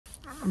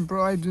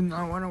Bro, I do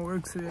not want to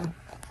work today.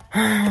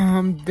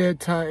 I'm dead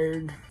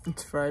tired.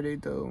 It's Friday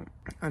though.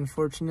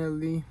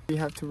 Unfortunately, we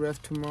have to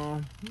ref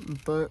tomorrow,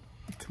 but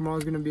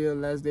tomorrow's gonna be the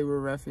last day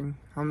we're refing.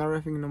 I'm not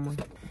refing no more.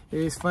 It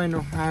is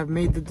final. I have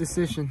made the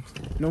decision.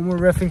 No more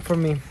refing for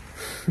me.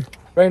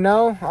 Right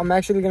now, I'm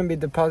actually going to be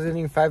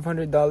depositing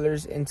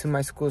 $500 into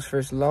my school's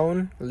first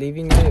loan,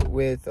 leaving it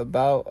with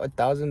about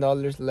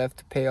 $1,000 left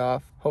to pay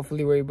off.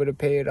 Hopefully, we're able to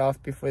pay it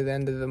off before the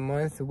end of the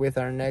month with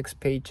our next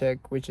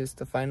paycheck, which is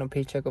the final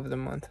paycheck of the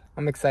month.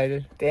 I'm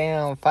excited.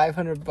 Damn,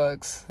 500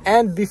 bucks.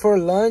 And before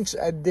lunch,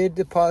 I did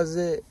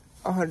deposit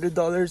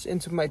 $100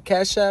 into my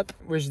CashApp,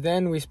 which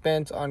then we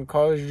spent on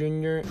Carl's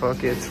Jr.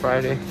 Fuck it, it's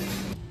Friday.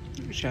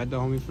 Shout out the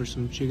homie for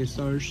some chicken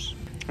stars.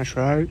 That's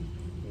right.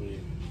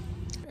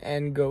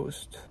 And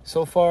Ghost.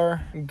 So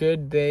far,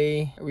 good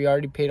day. We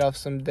already paid off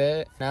some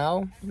debt.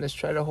 Now, let's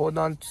try to hold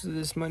on to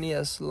this money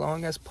as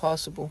long as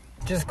possible.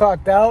 Just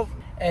clocked out,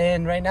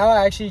 and right now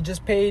I actually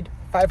just paid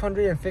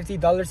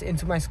 $550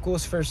 into my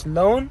school's first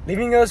loan,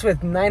 leaving us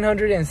with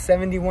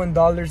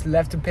 $971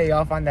 left to pay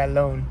off on that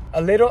loan.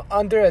 A little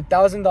under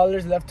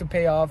 $1,000 left to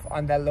pay off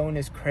on that loan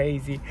is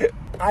crazy.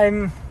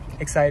 I'm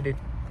excited.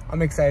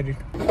 I'm excited.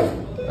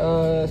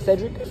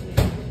 Cedric?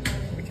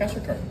 The cash or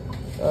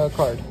card?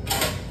 Card.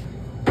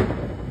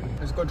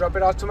 Let's go drop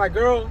it off to my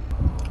girl.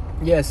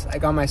 Yes, I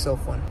got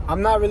myself one.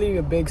 I'm not really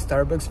a big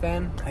Starbucks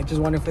fan. I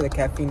just want it for the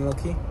caffeine,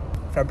 low-key.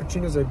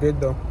 Frappuccinos are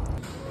good though.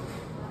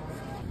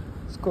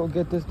 Let's go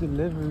get this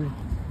delivery.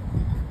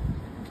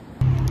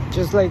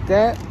 Just like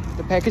that,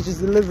 the package is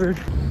delivered.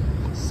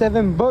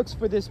 $7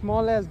 for this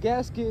small ass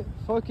gasket.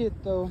 Fuck it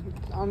though.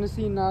 It's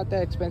honestly not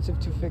that expensive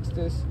to fix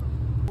this.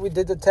 We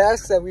did the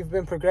tasks that we've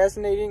been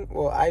procrastinating.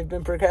 Well, I've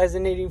been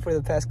procrastinating for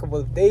the past couple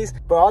of days,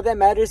 but all that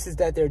matters is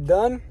that they're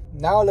done.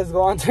 Now let's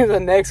go on to the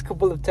next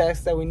couple of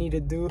tasks that we need to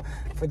do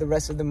for the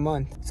rest of the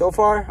month. So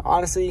far,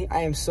 honestly,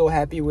 I am so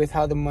happy with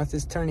how the month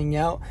is turning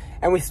out,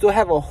 and we still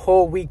have a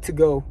whole week to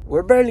go.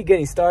 We're barely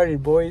getting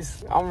started,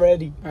 boys. I'm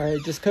ready. All right,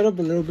 just cut up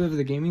a little bit of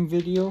the gaming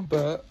video,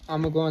 but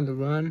I'm gonna go on the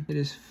run. It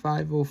is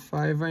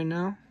 5:05 right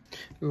now.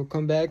 We will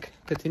come back,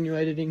 continue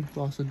editing.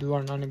 We'll also do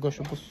our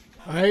non-negotiables.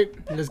 All right,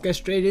 let's get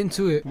straight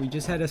into it. We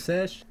just had a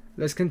sesh.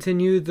 Let's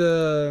continue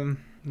the,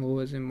 what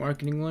was it,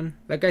 marketing one.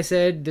 Like I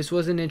said, this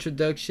was an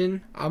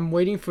introduction. I'm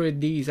waiting for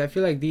these. I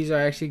feel like these are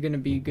actually gonna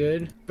be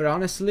good, but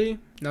honestly,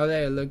 now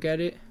that I look at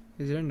it,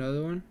 is there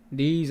another one?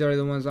 These are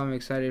the ones I'm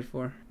excited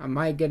for. I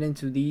might get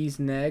into these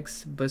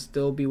next, but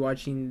still be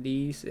watching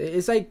these.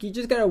 It's like you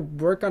just gotta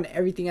work on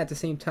everything at the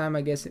same time,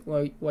 I guess,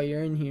 while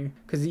you're in here.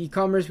 Because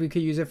e-commerce, we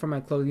could use it for my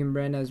clothing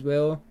brand as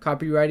well.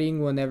 Copywriting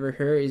will never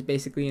hurt is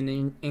basically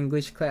an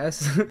English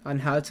class on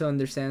how to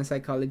understand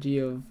psychology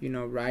of, you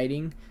know,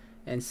 writing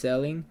and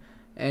selling.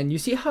 And you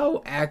see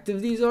how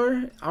active these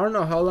are? I don't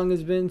know how long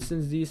it's been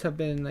since these have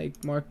been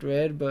like marked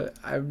red, but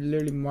I've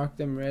literally marked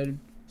them red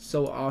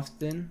so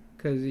often,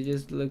 because it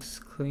just looks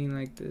clean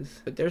like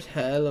this. But there's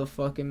hella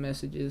fucking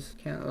messages,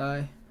 can't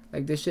lie.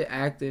 Like, this shit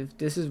active.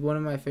 This is one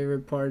of my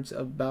favorite parts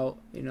about,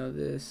 you know,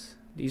 this.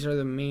 These are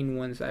the main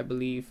ones I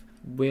believe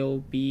will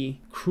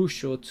be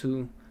crucial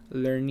to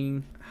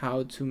learning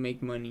how to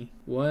make money.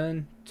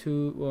 1,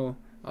 2, well,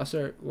 I'll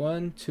start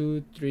 1,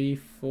 2, 3,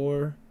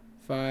 4,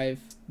 5,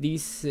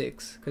 these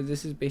 6, because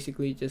this is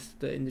basically just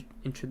the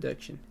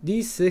introduction.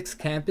 These 6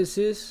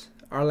 campuses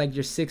are like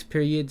your 6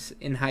 periods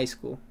in high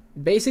school.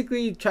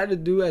 Basically, try to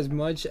do as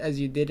much as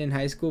you did in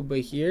high school,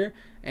 but here,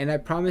 and I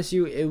promise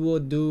you it will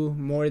do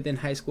more than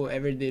high school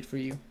ever did for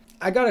you.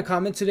 I got a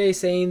comment today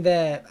saying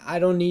that I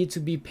don't need to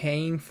be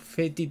paying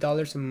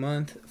 $50 a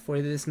month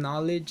for this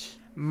knowledge.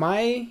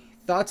 My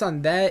thoughts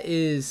on that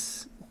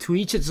is to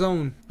each its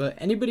own, but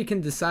anybody can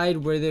decide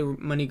where their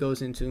money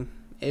goes into.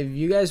 If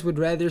you guys would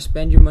rather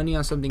spend your money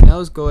on something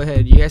else, go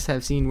ahead. You guys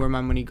have seen where my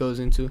money goes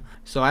into.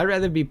 So I'd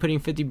rather be putting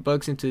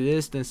 $50 into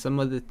this than some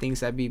of the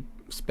things I'd be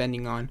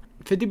spending on.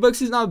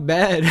 $50 is not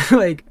bad.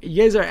 Like,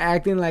 you guys are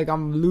acting like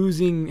I'm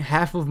losing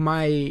half of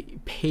my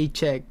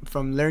paycheck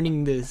from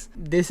learning this.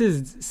 This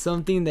is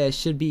something that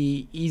should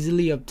be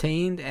easily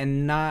obtained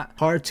and not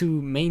hard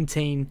to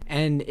maintain.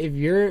 And if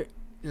you're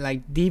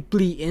like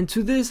deeply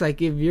into this, like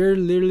if you're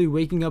literally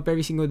waking up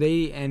every single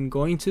day and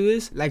going to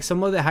this, like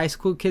some of the high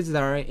school kids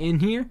that are in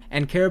here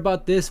and care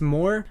about this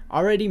more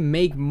already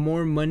make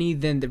more money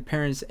than their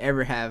parents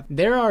ever have.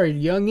 There are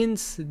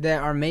youngins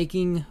that are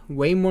making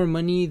way more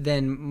money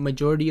than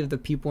majority of the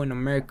people in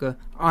America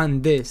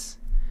on this,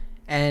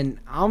 and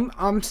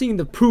I'm seeing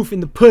the proof in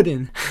the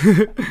pudding.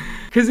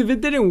 Because if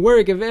it didn't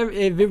work, if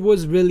it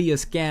was really a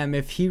scam,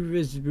 if he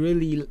was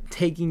really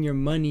taking your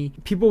money,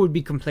 people would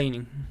be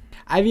complaining.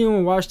 I've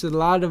even watched a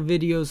lot of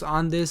videos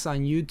on this on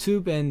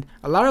YouTube, and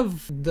a lot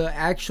of the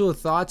actual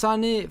thoughts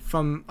on it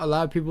from a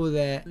lot of people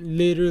that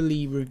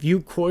literally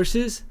review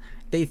courses,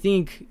 they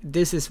think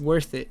this is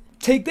worth it.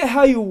 Take that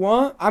how you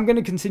want. I'm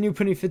gonna continue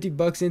putting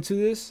 $50 into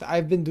this.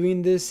 I've been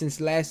doing this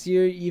since last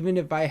year, even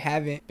if I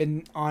haven't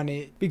been on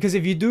it. Because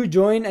if you do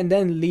join and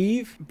then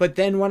leave, but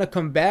then want to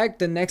come back,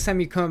 the next time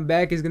you come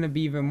back is gonna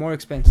be even more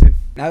expensive.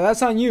 Now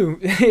that's on you.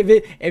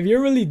 If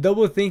you're really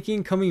double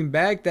thinking coming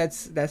back,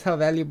 that's how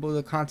valuable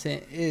the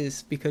content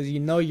is, because you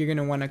know you're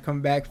gonna want to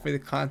come back for the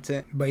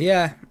content. But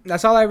yeah,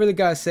 that's all I really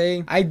gotta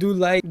say. I do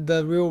like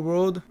the real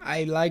world.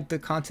 I like the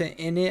content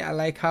in it. I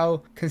like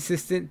how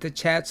consistent the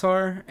chats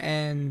are,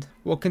 and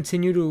we'll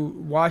continue to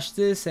watch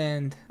this.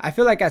 And I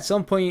feel like at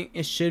some point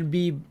it should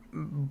be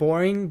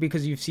boring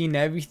because you've seen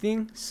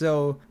everything.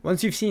 So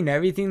once you've seen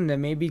everything, then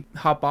maybe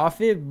hop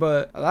off it.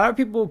 But a lot of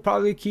people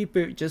probably keep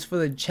it just for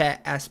the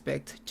chat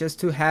aspect,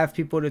 just to have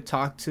people to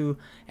talk to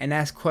and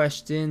ask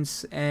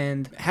questions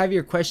and have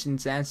your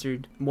questions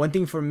answered. One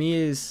thing for me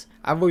is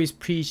I've always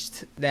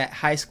preached that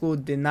high school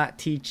did not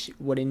teach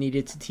what it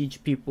needed to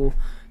teach people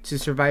to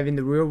survive in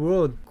the real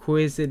world.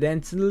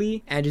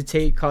 Coincidentally, Andrew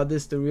Tate called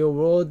this the real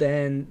world,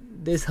 and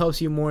this helps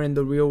you more in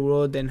the real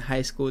world than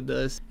high school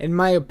does, in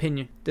my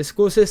opinion. The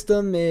school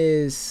system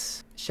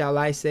is, shall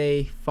I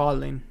say,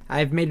 falling.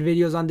 I've made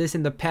videos on this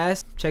in the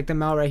past. Check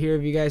them out right here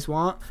if you guys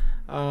want.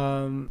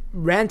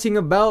 Ranting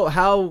about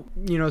how,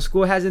 you know,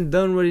 school hasn't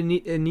done what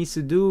it needs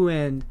to do,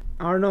 and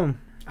I don't know.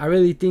 I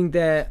really think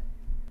that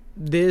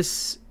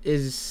this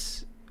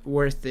is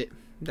worth it.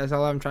 That's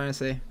all I'm trying to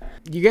say.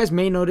 You guys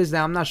may notice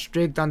that I'm not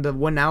strict on the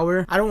 1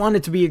 hour. I don't want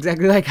it to be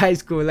exactly like high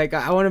school. Like,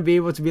 I want to be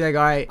able to be like,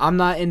 all right, I'm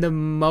not in the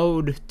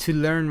mode to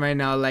learn right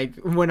now. Like,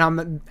 when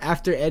I'm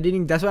after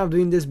editing, that's why I'm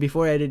doing this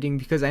before editing,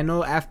 because I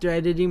know after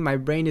editing my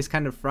brain is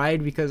kind of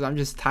fried because I'm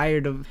just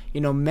tired of,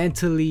 you know,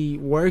 mentally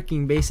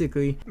working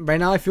basically. Right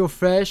now I feel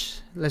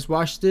fresh. Let's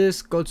watch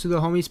this, go to the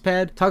homies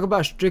pad, talk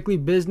about strictly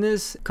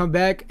business, come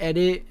back,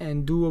 edit,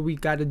 and do what we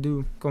gotta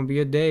do. Gonna be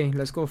a day.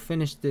 Let's go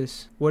finish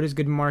this. What is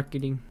good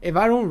marketing? If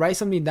I don't write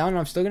something down,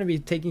 I'm still gonna be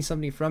taking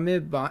something from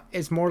it, but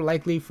it's more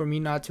likely for me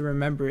not to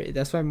remember it.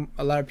 That's why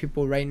a lot of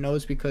people write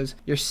notes, because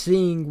you're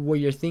seeing what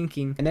you're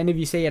thinking, and then if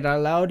you say it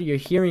out loud, you're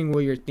hearing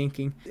what you're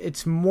thinking.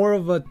 It's more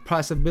of a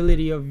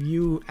possibility of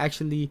you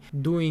actually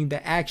doing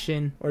the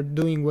action or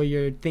doing what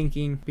you're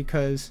thinking,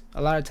 because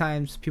a lot of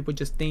times people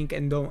just think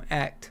and don't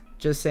act.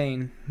 Just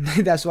saying.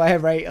 That's why I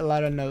write a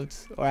lot of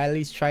notes, or at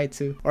least try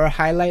to, or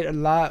highlight a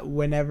lot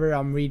whenever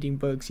I'm reading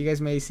books. You guys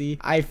may see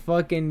I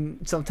fucking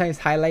sometimes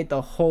highlight the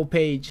whole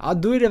page. I'll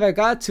do it if I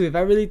got to. If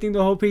I really think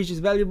the whole page is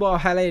valuable, I'll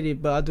highlight it,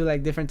 but I'll do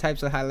like different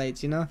types of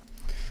highlights, you know.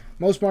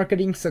 Most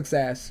marketing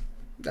success.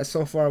 That's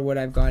so far what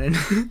I've gotten.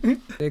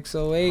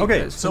 608.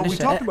 Okay, so we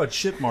talked about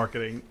shit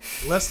marketing.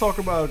 Let's talk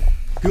about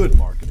good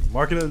marketing.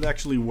 Marketing that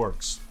actually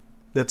works.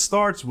 That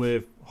starts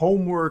with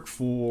homework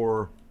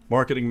for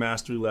marketing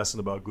mastery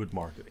lesson about good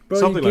marketing. Bro,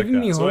 something like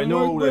that. So homework, I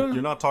know bro? that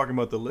you're not talking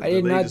about the I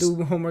did not latest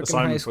do homework in high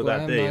assignment school. for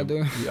that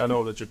day. I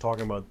know that you're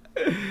talking about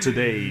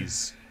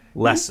today's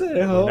lesson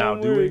that we're now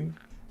doing.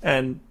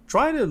 And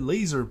try to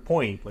laser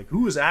point, like,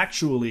 who is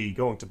actually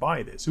going to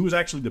buy this? Who is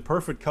actually the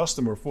perfect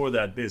customer for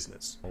that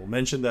business? I'll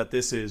mention that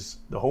this is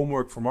the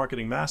homework for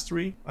marketing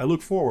mastery. I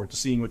look forward to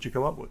seeing what you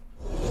come up with.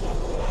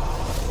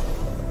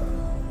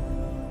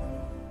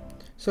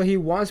 So he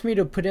wants me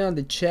to put it on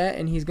the chat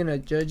and he's gonna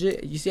judge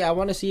it. You see, I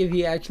want to see if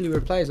he actually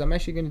replies. I'm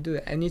actually gonna do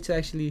it. I need to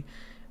actually,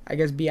 I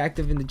guess, be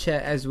active in the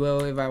chat as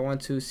well if I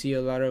want to see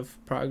a lot of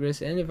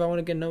progress and if I want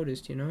to get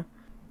noticed, you know.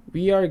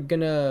 We are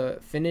gonna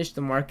finish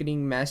the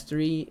marketing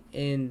mastery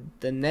in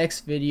the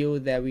next video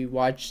that we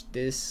watch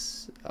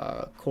this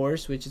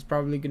course, which is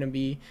probably gonna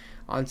be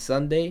on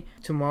Sunday.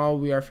 Tomorrow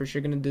we are for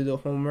sure gonna do the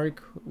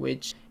homework,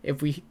 which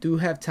if we do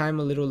have time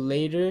a little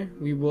later,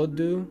 we will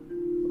do.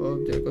 Oh,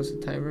 there goes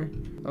the timer.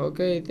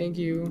 Okay, thank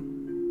you.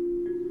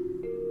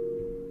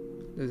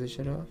 Does it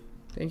shut off?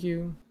 Thank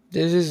you.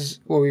 This is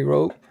what we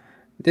wrote.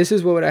 This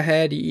is what I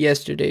had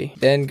yesterday.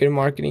 Then good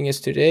marketing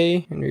is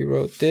today, and we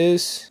wrote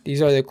this.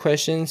 These are the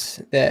questions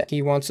that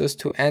he wants us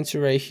to answer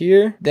right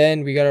here.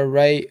 Then we gotta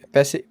write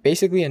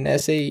basically an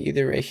essay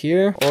either right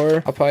here,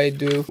 or I'll probably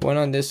do one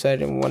on this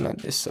side and one on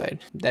this side.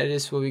 That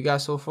is what we got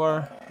so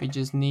far. We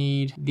just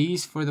need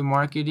these for the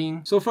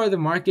marketing. So far the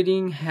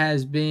marketing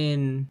has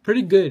been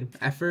pretty good.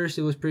 At first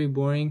it was pretty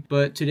boring,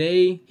 but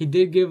today he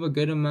did give a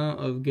good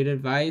amount of good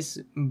advice,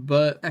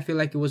 but I feel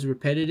like it was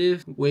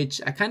repetitive,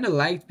 which I kind of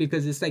liked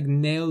because it's like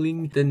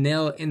nailing the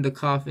nail in the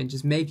coffin,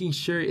 just making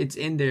sure it's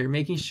in there,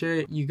 making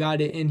sure you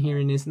got it in here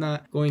and it's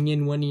not going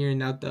in one ear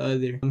and out the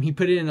other. He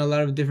put it in a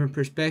lot of different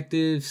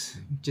perspectives,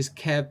 just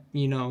kept,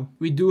 you know,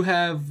 we do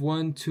have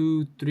 1,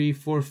 2, 3,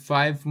 4,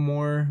 5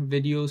 more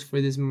videos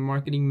for this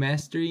marketing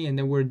mastery and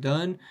then we're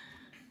done.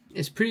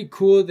 It's pretty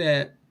cool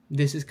that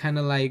this is kind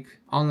of like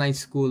online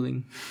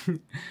schooling.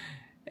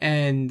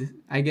 And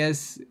I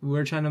guess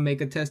we're trying to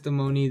make a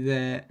testimony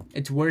that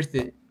it's worth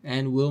it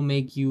and will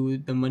make you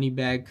the money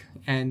back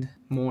and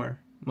more,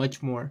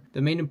 much more.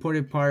 The main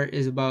important part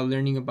is about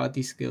learning about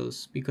these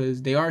skills,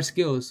 because they are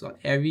skills.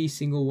 Every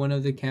single one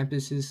of the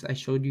campuses I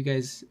showed you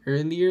guys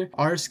earlier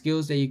are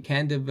skills that you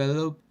can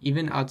develop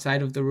even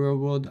outside of the real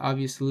world,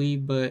 obviously,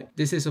 but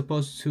this is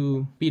supposed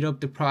to speed up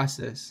the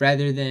process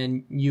rather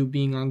than you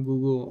being on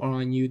Google or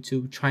on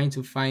YouTube trying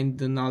to find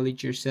the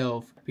knowledge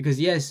yourself. Because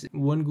yes,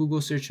 one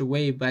Google search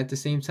away, but at the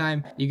same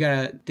time, you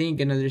gotta think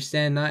and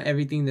understand not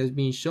everything that's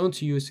being shown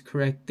to you is the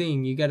correct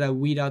thing. You gotta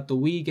weed out the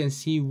weak and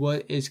see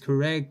what is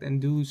correct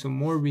and do some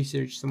more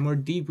research, some more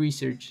deep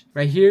research.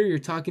 Right here, you're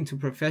talking to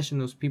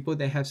professionals, people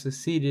that have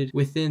succeeded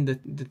within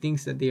the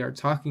things that they are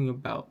talking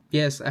about.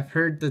 Yes, I've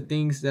heard the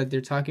things that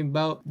they're talking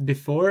about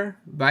before,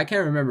 but I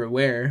can't remember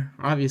where.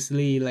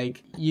 Obviously,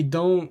 like, you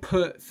don't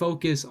put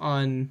focus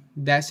on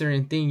that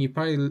certain thing. You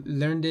probably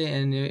learned it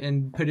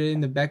and put it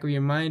in the back of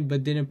your mind,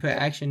 but didn't put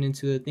action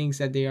into the things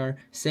that they are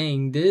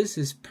saying. This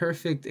is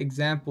perfect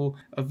example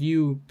of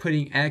you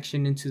putting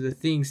action into the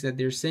things that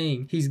they're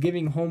saying. He's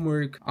giving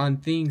homework on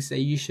things that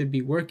you should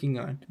be working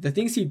on. The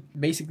things he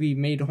basically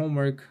made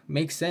homework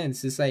make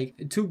sense. It's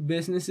like 2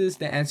 businesses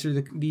that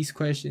answer these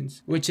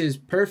questions, which is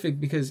perfect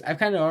because I've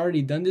kind of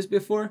already done this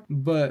before,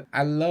 but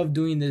I love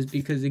doing this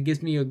because it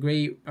gives me a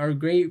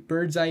great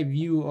bird's eye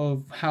view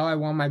of how I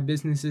want my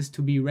businesses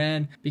to be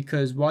ran,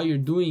 because while you're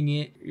doing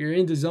it, you're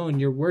in the zone,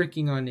 you're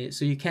working on it,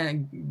 so you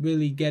can't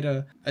really get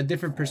a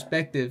different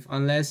perspective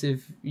unless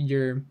if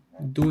you're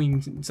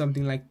doing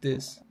something like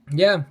this.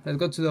 Yeah, let's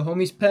go to the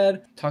homies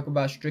pad, talk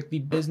about strictly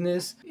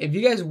business. If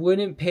you guys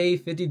wouldn't pay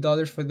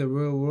 $50 for the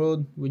real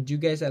world, would you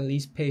guys at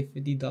least pay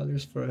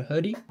 $50 for a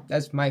hoodie?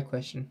 That's my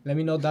question. Let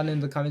me know down in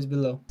the comments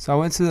below. So I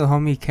went to the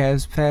homie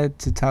Kev's pad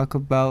to talk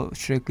about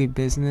strictly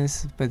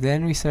business, but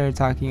then we started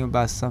talking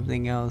about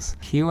something else.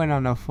 He went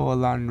on a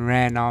full-on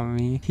rant on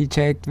me. He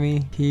checked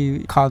me,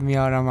 he called me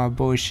out on my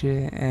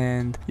bullshit,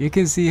 and you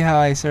can see how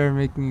I started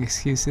making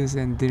excuses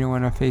and didn't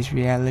want to face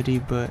reality,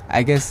 but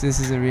I guess this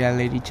is a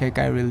reality check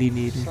I really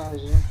needed.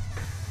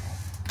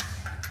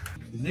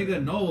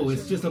 Nigga, no,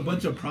 it's just a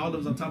bunch of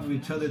problems on top of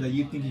each other that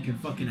you think you can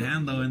fucking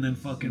handle, and then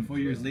fucking 4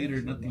 years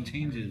later, nothing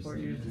changes.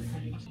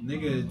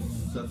 Nigga,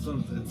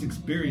 it's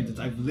experience.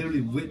 I've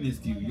literally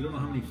witnessed you. You don't know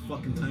how many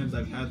fucking times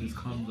I've had this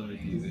convo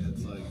with you.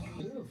 It's like,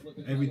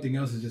 everything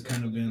else has just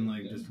kind of been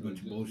like just a bunch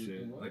of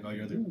bullshit. Like all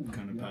your other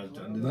kind of past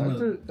jobs.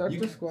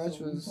 Dr.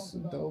 Squatch was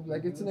dope.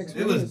 Like, it's an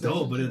experience. It was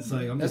dope, but it's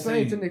like, that's why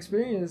it's an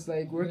experience.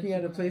 Like, working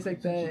at a place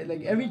like that,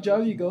 like every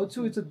job you go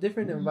to, it's a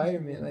different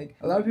environment. Like,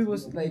 a lot of people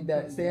like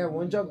that stay at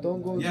one job,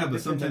 don't go. Yeah,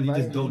 but sometimes you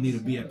just don't need to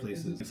be at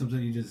places.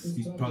 Sometimes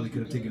you probably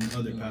could have taken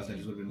other paths that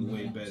just would have been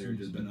way better,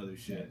 just been other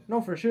shit.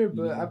 No, for sure,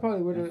 but I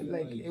probably would have,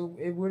 like,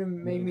 it wouldn't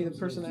make me the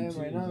person I am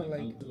right now.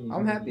 Like,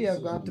 I'm happy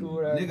I've gone through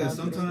what I've gone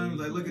sometimes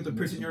through. I look at the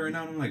person you're right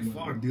now and I'm like,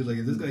 fuck, dude, like,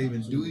 is this guy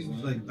even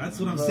doing, like, that's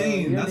what I'm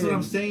saying. That's what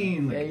I'm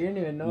saying. Like, yeah, you don't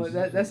even know.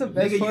 That's the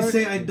best part. You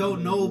say I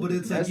don't know, but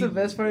it's like, that's the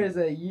best part is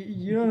that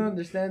you don't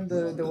understand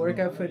the work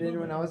I put in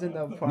when I was in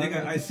the apartment.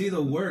 Nigga, I see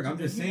the work. I'm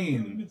just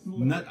saying,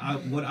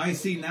 what I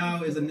see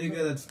now is a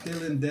nigga that's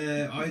still in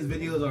debt. All his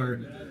videos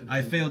are,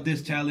 I failed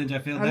this challenge, I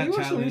failed that challenge.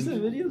 Have you watched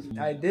some recent videos?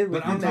 I did.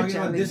 But I'm talking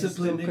about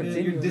discipline,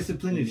 nigga. Your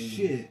discipline is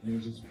shit.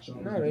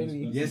 Not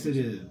really. Yes, it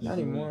is. Not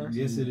anymore.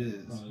 Yes, it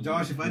is.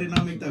 Josh, if I did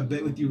not make that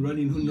bet with you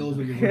running, who knows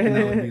what your working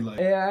out would be like.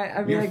 Yeah,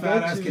 I mean, your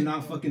fat ass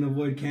cannot fucking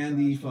avoid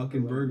candy,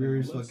 fucking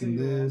burgers, fucking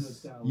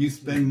this. You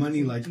spend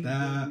money like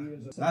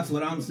that. That's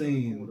what I'm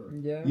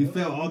saying. Yeah. You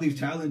fail all these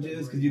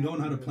challenges because you don't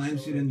know how to plan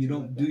shit and you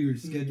don't do your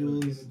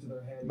schedules.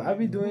 But I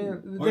be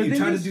doing. Or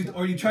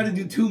you try to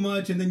do too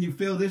much and then you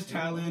fail this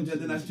challenge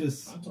and then that's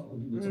just.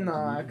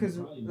 Nah, cause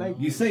like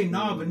you say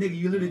nah, but nigga,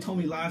 you literally told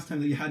me last time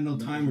that you had no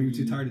time or you're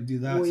too tired to do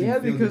that. Well, so yeah,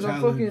 because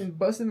I'm fucking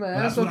busting my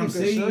ass off in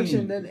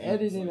construction, then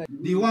editing. Like,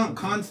 do you want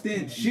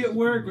constant shit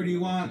work or do you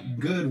want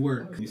good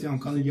work? You see, I'm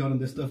calling you out on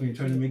this stuff and you're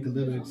trying to make a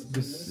little.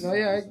 No,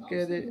 yeah, I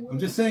get it. I'm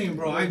just saying,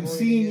 bro. I'm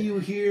seeing you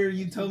here.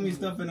 You tell me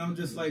stuff, and I'm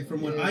just like,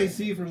 from what I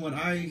see, from what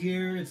I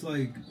hear, it's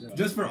like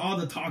just for all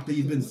the talk that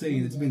you've been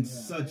saying, it's been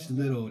such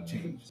little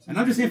change. And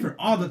I'm just saying for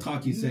all the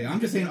talk you say. I'm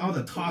just saying all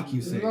the talk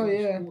you say. Oh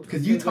yeah.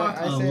 Because you talk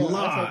a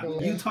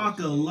lot. You talk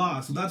a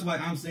lot. So that's why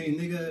I'm saying,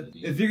 nigga,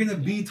 if you're gonna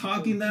be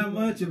talking that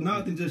much, if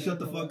not, then just shut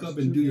the fuck up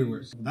and do your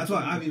work. That's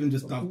why I've even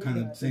just stopped kind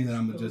of saying that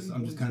I'm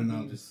just kind of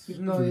now just.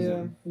 No,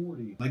 yeah.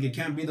 Like, it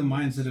can't be the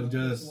mindset of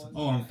just,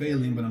 oh, I'm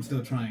failing, but I'm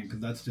still trying, because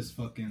that's just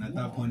fucking, at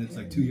that point, it's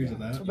like 2 years of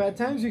that. But at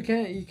times you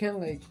can't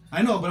like.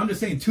 I know, but I'm just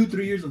saying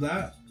 2-3 years of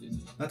that.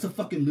 That's a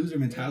fucking loser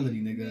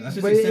mentality, nigga. That's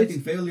just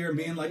accepting failure and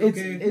being like,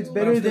 okay, it's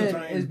better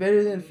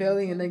than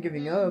failing and then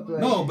giving up.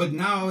 Like, no, but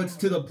now it's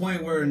to the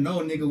point where no,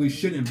 nigga, we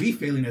shouldn't be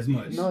failing as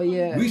much. No,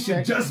 yeah, we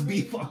should just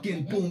be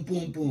fucking boom,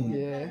 boom, boom.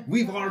 Yeah,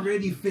 we've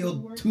already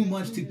failed too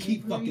much to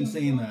keep fucking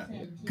saying that,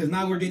 because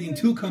now we're getting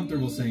too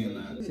comfortable saying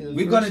that.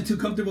 We've gotten too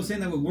comfortable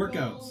saying that with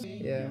workouts.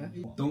 Yeah,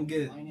 don't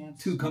get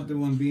too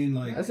comfortable in being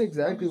like. That's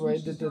exactly why I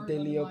did the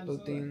daily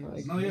upload thing.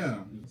 Like, oh yeah.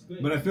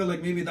 But I feel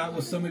like maybe that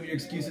was some of your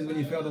excuses when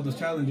you failed all those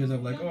challenges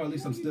of like, oh, at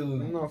least I'm still.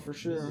 No, for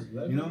sure.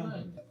 You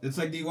know, it's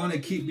like, do you want to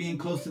keep being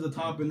close to the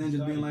top and then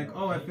just being like,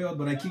 oh, I failed,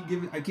 but I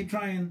keep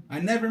trying. I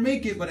never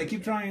make it, but I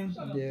keep trying.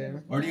 Yeah.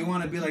 Or do you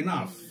want to be like,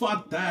 nah,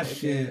 fuck that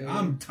shit.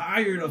 I'm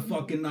tired of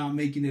fucking not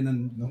making it,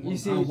 and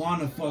I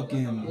want to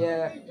fucking.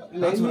 Yeah.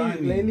 That's what I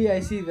mean. Lately,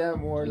 I see that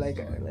more like.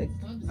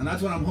 And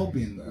that's what I'm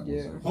hoping.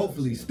 Yeah.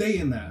 Hopefully, stay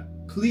in that.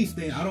 Please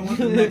stay. I don't want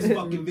the next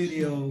fucking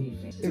video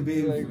to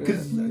be,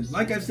 because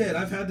like I've said,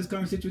 I've had this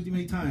conversation with you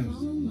many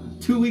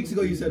times. 2 weeks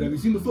ago you said, have you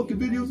seen the fucking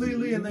videos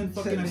lately? And then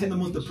fucking I've seen the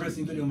most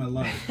depressing video of my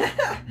life.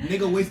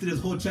 Nigga wasted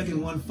his whole check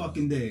in one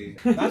fucking day.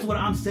 That's what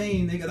I'm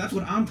saying, nigga. That's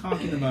what I'm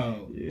talking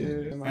about.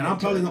 Yeah. And I'm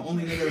probably the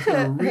only nigga that's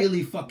gonna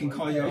really fucking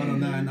call you out on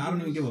that. And I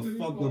don't even give a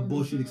fuck what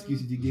bullshit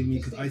excuses you give me,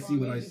 because I see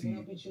what I see.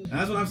 And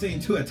that's what I'm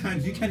saying too. At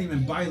times you can't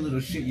even buy little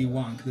shit you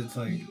want, because it's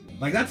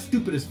like that's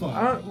stupid as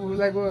fuck.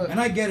 Like what? And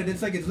I get it.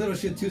 It's like it's little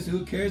shit too, so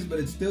who cares? But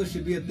it still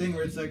should be a thing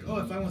where it's like, oh,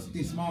 if I want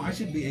something small, I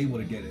should be able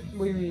to get it.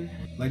 What do you mean?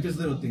 Like just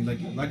little things.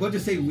 Like we'll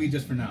just say weed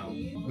just for now.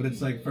 But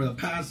it's like for the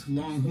past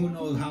long, who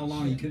knows how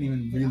long you couldn't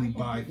even really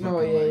buy. No,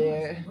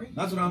 yeah.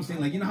 That's what I'm saying.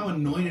 Like, you know how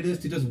annoying it is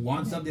to just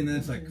want something and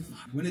it's like,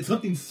 fuck, when it's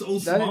something so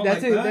small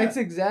like that. That's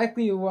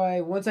exactly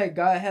why once I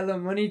got hella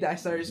money, I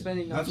started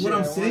spending. That's what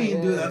I'm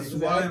saying, dude. That's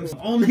why I'm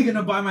only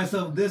gonna buy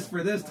myself this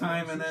for this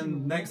time, and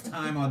then next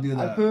time I'll do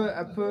that.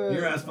 I put.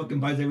 Your ass fucking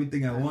buys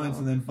everything at once,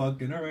 and then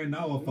fucking, all right,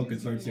 now I'll fucking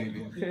start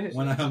saving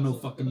when I have no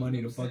fucking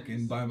money to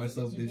fucking buy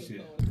myself this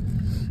shit.